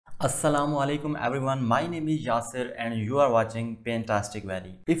Assalamu alaikum everyone, my name is Yasir and you are watching Paintastic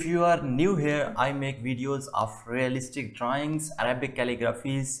Valley. If you are new here, I make videos of realistic drawings, Arabic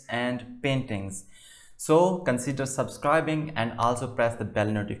calligraphies and paintings. So consider subscribing and also press the bell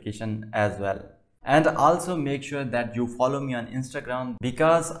notification as well. And also make sure that you follow me on Instagram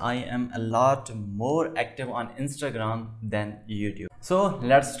because I am a lot more active on Instagram than YouTube. So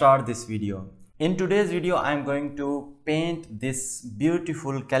let's start this video. In today's video, I am going to paint this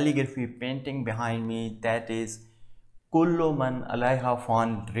beautiful calligraphy painting behind me that is Kullu Man Alaiha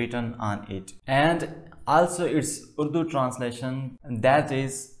font written on it. And also its Urdu translation that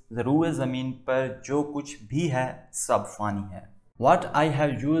is Ruhe Zameen Par Jo Kuch Bhi Hai Sab Fani Hai. What I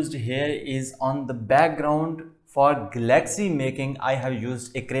have used here is on the background for galaxy making. I have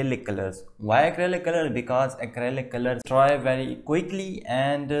used acrylic colors. Why acrylic color? Because acrylic colors dry very quickly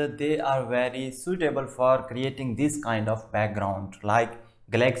and they are very suitable for creating this kind of background like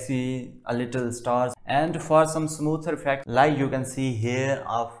galaxy, a little stars, and for some smoother effect like you can see here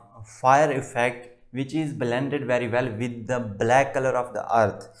of fire effect which is blended very well with the black color of the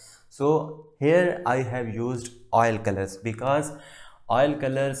earth. So here I have used oil colors because oil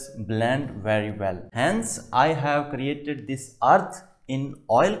colors blend very well. Hence I have created this earth in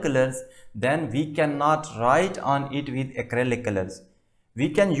oil colors. Then we cannot write on it with acrylic colors. We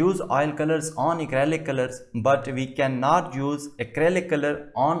can use oil colors on acrylic colors, but we cannot use acrylic color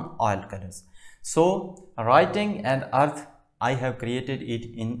on oil colors. So writing and earth, I have created it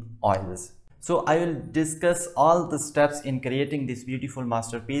in oils. So I will discuss all the steps in creating this beautiful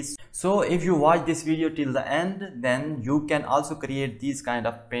masterpiece. So if you watch this video till the end, then you can also create these kind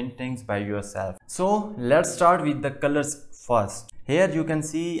of paintings by yourself. So let's start with the colors first. Here you can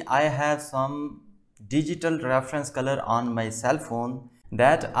see I have some digital reference color on my cell phone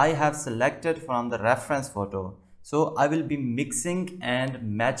that I have selected from the reference photo. So I will be mixing and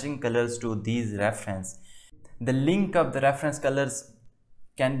matching colors to these reference. The link of the reference colors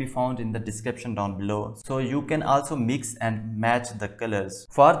can be found in the description down below, so you can also mix and match the colors.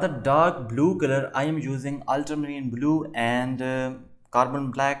 For the dark blue color, I am using ultramarine blue and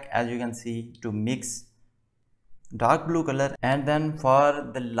carbon black, as you can see, to mix dark blue color. And then for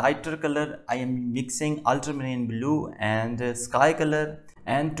the lighter color, I am mixing ultramarine blue and sky color.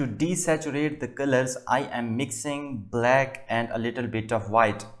 And to desaturate the colors, I am mixing black and a little bit of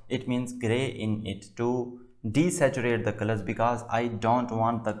white. It means gray in it to desaturate the colors because I don't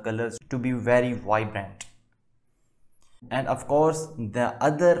want the colors to be very vibrant. And of course the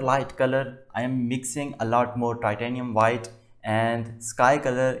other light color, I am mixing a lot more titanium white and sky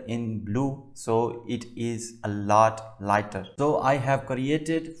color in blue, so it is a lot lighter. So I have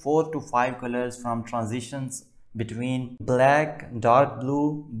created 4 to 5 colors from transitions between black, dark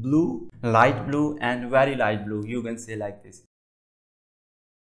blue, blue, light blue and very light blue, you can say like this.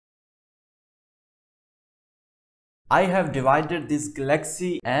 I have divided this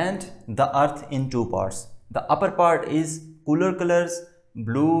galaxy and the earth in two parts. The upper part is cooler colors,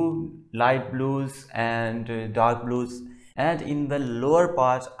 blue, light blues and dark blues. And in the lower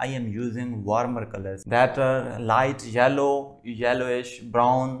part, I am using warmer colors that are light yellow, yellowish,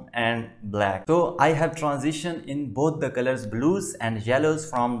 brown and black. So I have transitioned in both the colors blues and yellows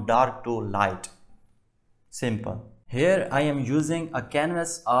from dark to light. Simple. Here I am using a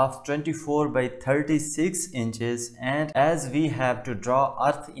canvas of 24 by 36 inches, and as we have to draw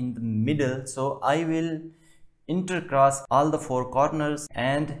earth in the middle, so I will intercross all the 4 corners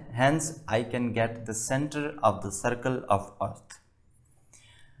and hence I can get the center of the circle of earth.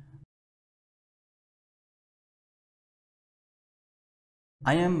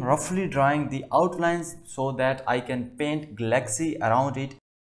 I am roughly drawing the outlines so that I can paint galaxy around it.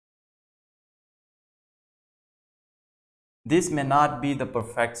 This may not be the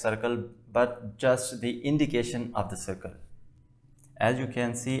perfect circle, but just the indication of the circle. As you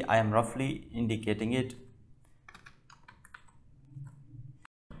can see, I am roughly indicating it.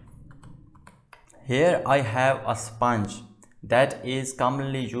 Here I have a sponge that is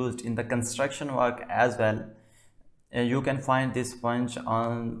commonly used in the construction work as well. You can find this sponge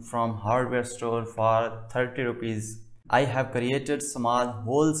from hardware store for 30 rupees. I have created small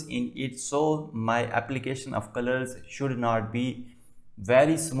holes in it, so my application of colors should not be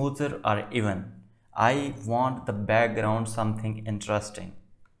very smoother or even. I want the background something interesting.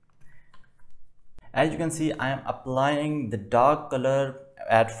 As you can see, I am applying the dark color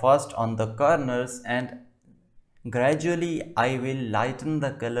at first on the corners and gradually I will lighten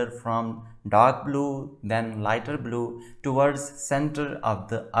the color from dark blue, then lighter blue towards center of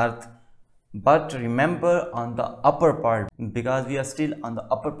the earth. But remember on the upper part, because we are still on the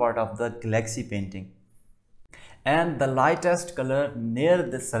upper part of the galaxy painting. and the lightest color near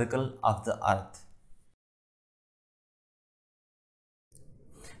the circle of the earth.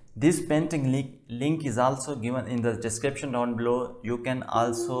 This painting link is also given in the description down below. You can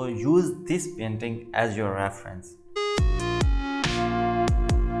also use this painting as your reference.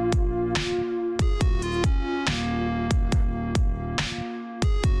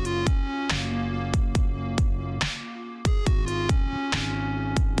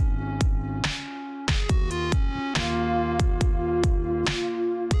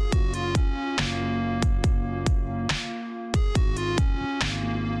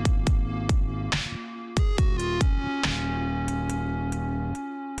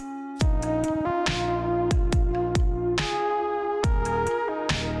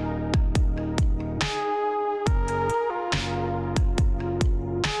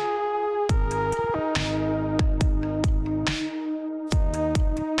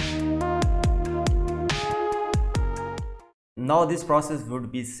 Now this process would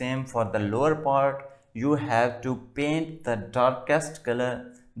be same for the lower part. You have to paint the darkest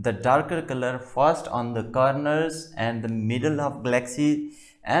color, the darker color first on the corners and the middle of galaxy,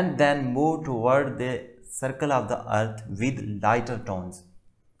 and then move toward the circle of the earth with lighter tones.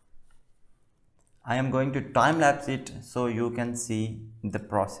 I am going to time lapse it so you can see the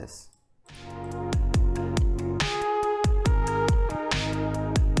process.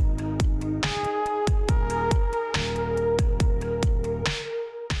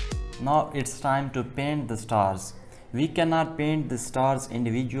 Now it's time to paint the stars. We cannot paint the stars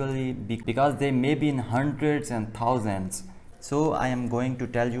individually because they may be in hundreds and thousands. So I am going to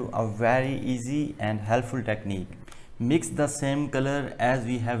tell you a very easy and helpful technique. Mix the same color as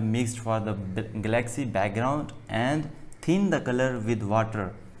we have mixed for the galaxy background and thin the color with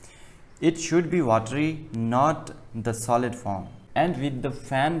water. It should be watery, not the solid form. And with the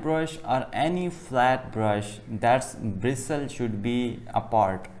fan brush or any flat brush, that's bristle should be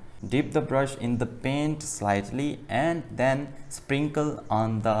apart. Dip the brush in the paint slightly and then sprinkle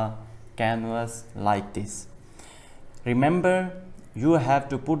on the canvas like this. Remember, you have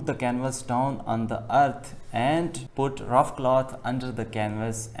to put the canvas down on the earth and put rough cloth under the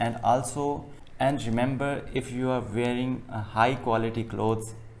canvas, and remember, if you are wearing a high quality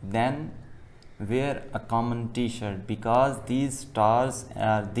clothes, then wear a common t-shirt because these stars,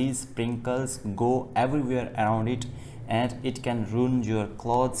 these sprinkles go everywhere around it and it can ruin your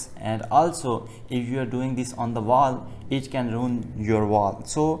clothes, and also if you are doing this on the wall, it can ruin your wall.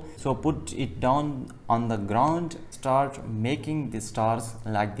 So put it down on the ground, start making the stars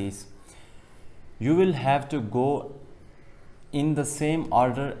like this. You will have to go in the same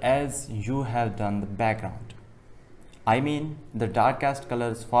order as you have done the background. I mean the darkest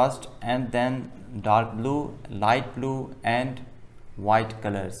colors first and then dark blue, light blue and white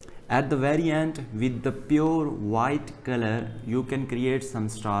colors. At the very end, with the pure white color, you can create some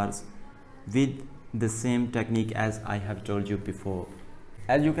stars with the same technique as I have told you before.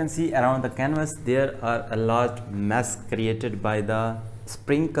 As you can see around the canvas, there are a large mess created by the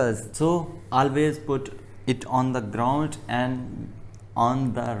sprinkles. So always put it on the ground and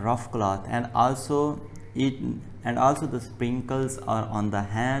on the rough cloth, and also the sprinkles are on the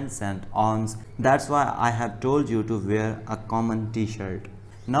hands and arms. That's why I have told you to wear a common t-shirt.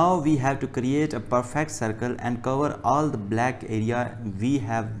 Now we have to create a perfect circle and cover all the black area we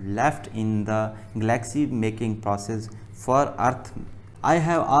have left in the galaxy making process for Earth. I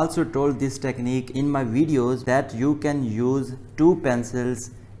have also told this technique in my videos that you can use two pencils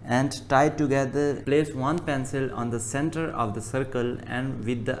and tie together. Place one pencil on the center of the circle and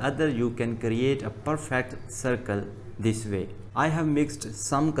with the other you can create a perfect circle this way. I have mixed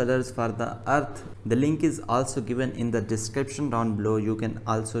some colors for the earth. The link is also given in the description down below. You can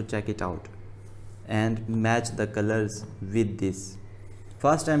also check it out and match the colors with this.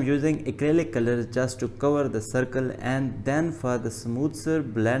 First I am using acrylic colors just to cover the circle, and then for the smoother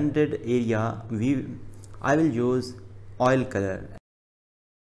blended area I will use oil color.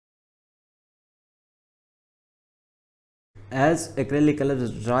 As acrylic color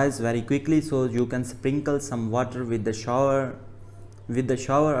dries very quickly, so you can sprinkle some water with the shower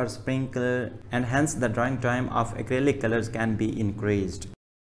or sprinkler, and hence the drying time of acrylic colors can be increased.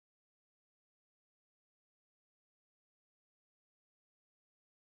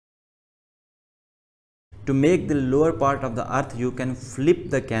 To make the lower part of the earth, you can flip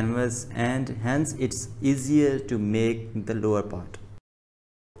the canvas and hence it's easier to make the lower part.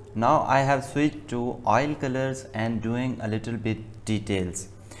 Now I have switched to oil colors and doing a little bit details.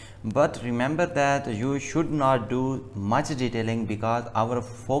 But remember that you should not do much detailing because our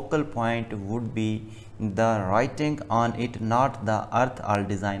focal point would be the writing on it, not the earth or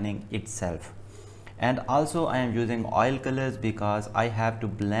designing itself. And also I am using oil colors because I have to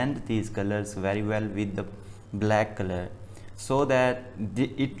blend these colors very well with the black color so that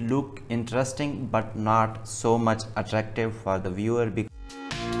it look interesting but not so much attractive for the viewer.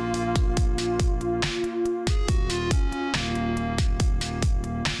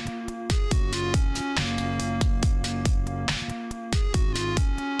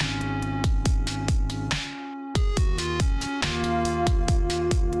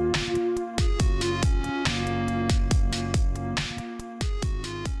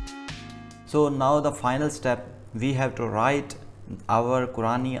 So now the final step, we have to write our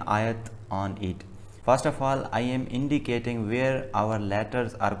Qurani ayat on it. First of all, I am indicating where our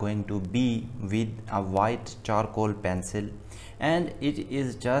letters are going to be with a white charcoal pencil, and it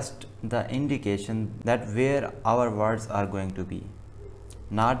is just the indication that where our words are going to be.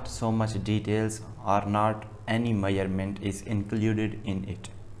 Not so much details or not any measurement is included in it.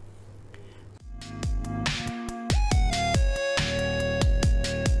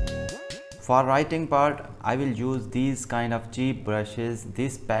 For writing part, I will use these kind of cheap brushes.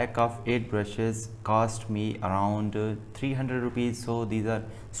 This pack of 8 brushes cost me around 300 rupees, so these are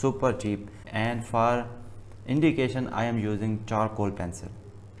super cheap. And for indication, I am using charcoal pencil.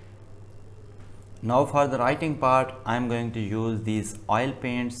 Now for the writing part, I am going to use these oil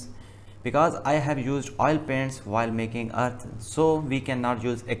paints because I have used oil paints while making earth, so we cannot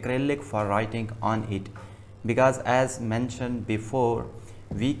use acrylic for writing on it, because as mentioned before,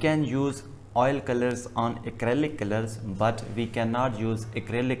 we can use oil colors on acrylic colors, but we cannot use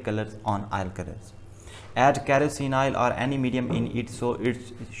acrylic colors on oil colors. Add kerosene oil or any medium in it, so it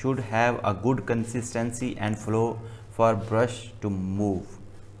should have a good consistency and flow for brush to move.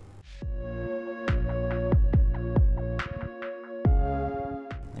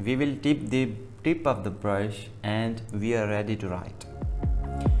 We will tip the tip of the brush and we are ready to write.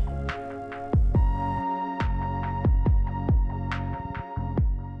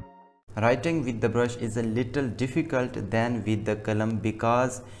 Writing with the brush is a little difficult than with the column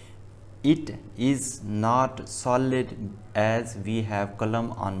because it is not solid as we have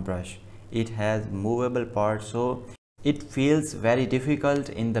column on brush. It has movable parts, so it feels very difficult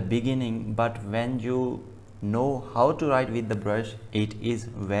in the beginning, but when you know how to write with the brush, it is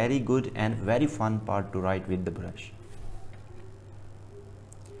very good and very fun part to write with the brush.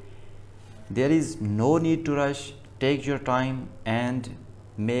 There is no need to rush. Take your time and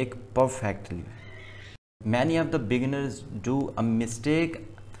make perfectly. Many of the beginners do a mistake.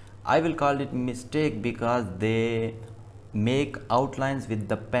 I will call it mistake because they make outlines with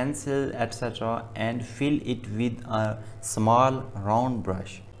the pencil etc. and fill it with a small round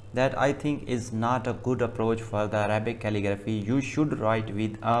brush. That I think is not a good approach for the Arabic calligraphy. You should write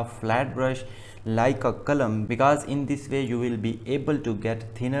with a flat brush like a column, because in this way you will be able to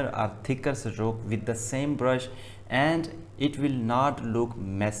get thinner or thicker stroke with the same brush and it will not look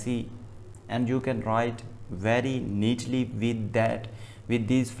messy, and you can write very neatly with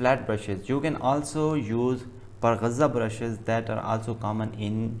these flat brushes. You can also use parghaza brushes that are also common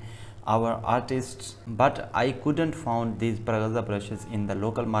in our artists, but I couldn't found these parghaza brushes in the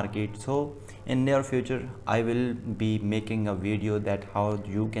local market, so in near future I will be making a video that how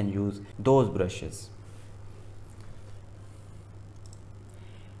you can use those brushes.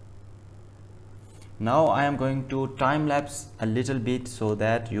 Now I am going to time lapse a little bit so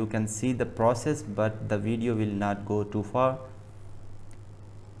that you can see the process, but the video will not go too far.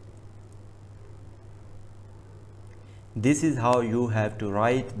 This is how you have to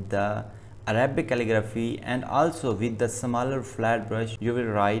write the Arabic calligraphy, and also with the smaller flat brush you will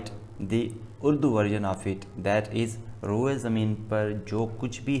write the Urdu version of it, that is रोए ज़मीन पर जो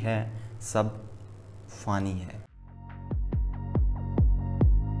कुछ भी है सब फ़ानी है.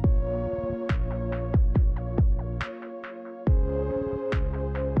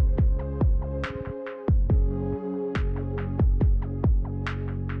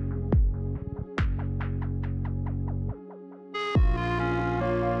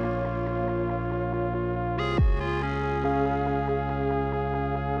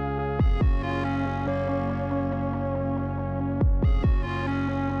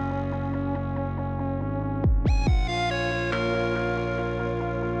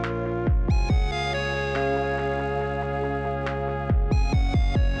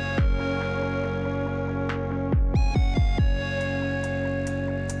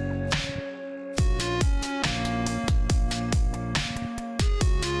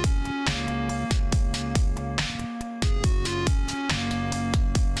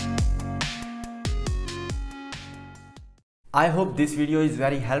 I hope this video is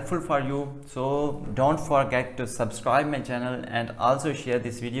very helpful for you, so don't forget to subscribe my channel and also share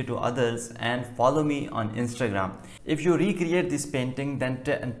this video to others and follow me on Instagram. If you recreate this painting, then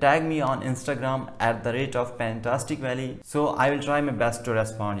tag me on Instagram at the rate of Paintastic Valley, so I will try my best to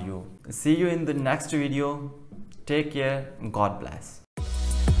respond to you. See you in the next video. Take care. God bless.